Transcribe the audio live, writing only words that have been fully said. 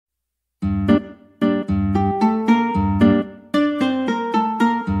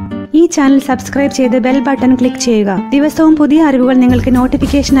ഈ channel subscribe ചെയ്ത് bell button click ചെയ്യുക. ദിവസവും പുതിയ അറിവുകൾ നിങ്ങൾക്ക്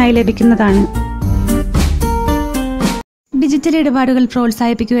നോട്ടിഫിക്കേഷനായി ലഭിക്കുന്നതാണ്. ഡിജിറ്റൽ ഇടപാടുകൾ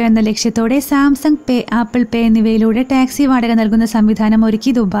പ്രോത്സാഹിപ്പിക്കുക എന്ന ലക്ഷ്യത്തോടെ സാംസങ് പേ, ആപ്പിൾ പേ എന്നിവയിലൂടെ ടാക്സി വാടക നൽകുന്ന സംവിധാനം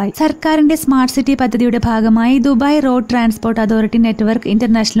ഒരുക്കി ദുബായ്. സർക്കാരിന്റെ സ്മാർട്ട് സിറ്റി പദ്ധതിയുടെ ഭാഗമായി Dubai road transport authority network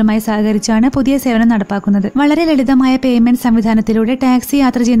ഇന്റർനാഷണലുമായി സഹകരിച്ചാണ് പുതിയ സേവനം നടപ്പാക്കുന്നത്. വളരെ ലളിതമായ പേയ്മെന്റ് സംവിധാനത്തിലൂടെ ടാക്സി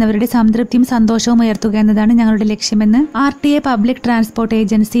യാത്ര ചെയ്യുന്നവരുടെ സംതൃപ്തിയും സന്തോഷവും ഉയർത്തുക എന്നതാണ് ഞങ്ങളുടെ ലക്ഷ്യമെന്ന് RTA public transport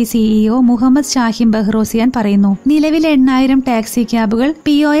agency CEO Muhammad Shahim ബഹ്റോസിയാൻ പറയുന്നു. നിലവിൽ 8000 ടാക്സി ക്യാബുകൾ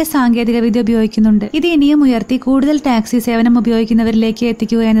POS സാങ്കേതികവിദ്യ ഉപയോഗിക്കുന്നുണ്ട്. ഇത് ഇനിയും ഉയർത്തി കൂടുതൽ ടാക്സി സേവനം ഉപയോഗിക്കുന്നവരിലേക്ക്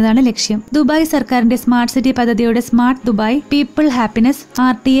എത്തിക്കുക എന്നതാണ് ലക്ഷ്യം. ദുബായ് സർക്കാരിന്റെ സ്മാർട്ട് സിറ്റി പദ്ധതിയുടെ smart Dubai, people happiness,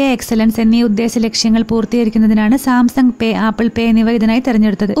 RTA excellence എന്നീ ഉദ്ദേശ ലക്ഷ്യങ്ങൾ പൂർത്തീകരിക്കുന്നതിനാണ് സാംസങ് പേ, ആപ്പിൾ പേ എന്നിവ ഇതിനായി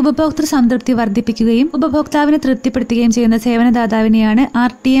തെരഞ്ഞെടുത്തത്. ഉപഭോക്തൃ സംതൃപ്തി വർദ്ധിപ്പിക്കുകയും ഉപഭോക്താവിനെ തൃപ്തിപ്പെടുത്തുകയും ചെയ്യുന്ന സേവനദാതാവിനെയാണ്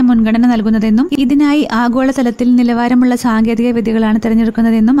RTA മുൻഗണന നൽകുന്നതെന്നും ഇതിനായി ആഗോളതലത്തിൽ നിലവാരമുള്ള സാങ്കേതിക വിദ്യകളാണ്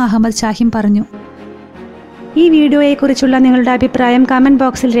തെരഞ്ഞെടുക്കുന്നതെന്നും അഹമ്മദ് ഷാഹിം പറഞ്ഞു. ഈ വീഡിയോയെക്കുറിച്ചുള്ള നിങ്ങളുടെ അഭിപ്രായം കമന്റ്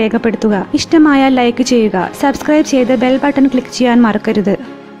ബോക്സിൽ രേഖപ്പെടുത്തുക. ഇഷ്ടമായാൽ ലൈക്ക് ചെയ്യുക. സബ്സ്ക്രൈബ് ചെയ്ത് ബെൽ ബട്ടൺ ക്ലിക്ക് ചെയ്യാൻ മറക്കരുത്.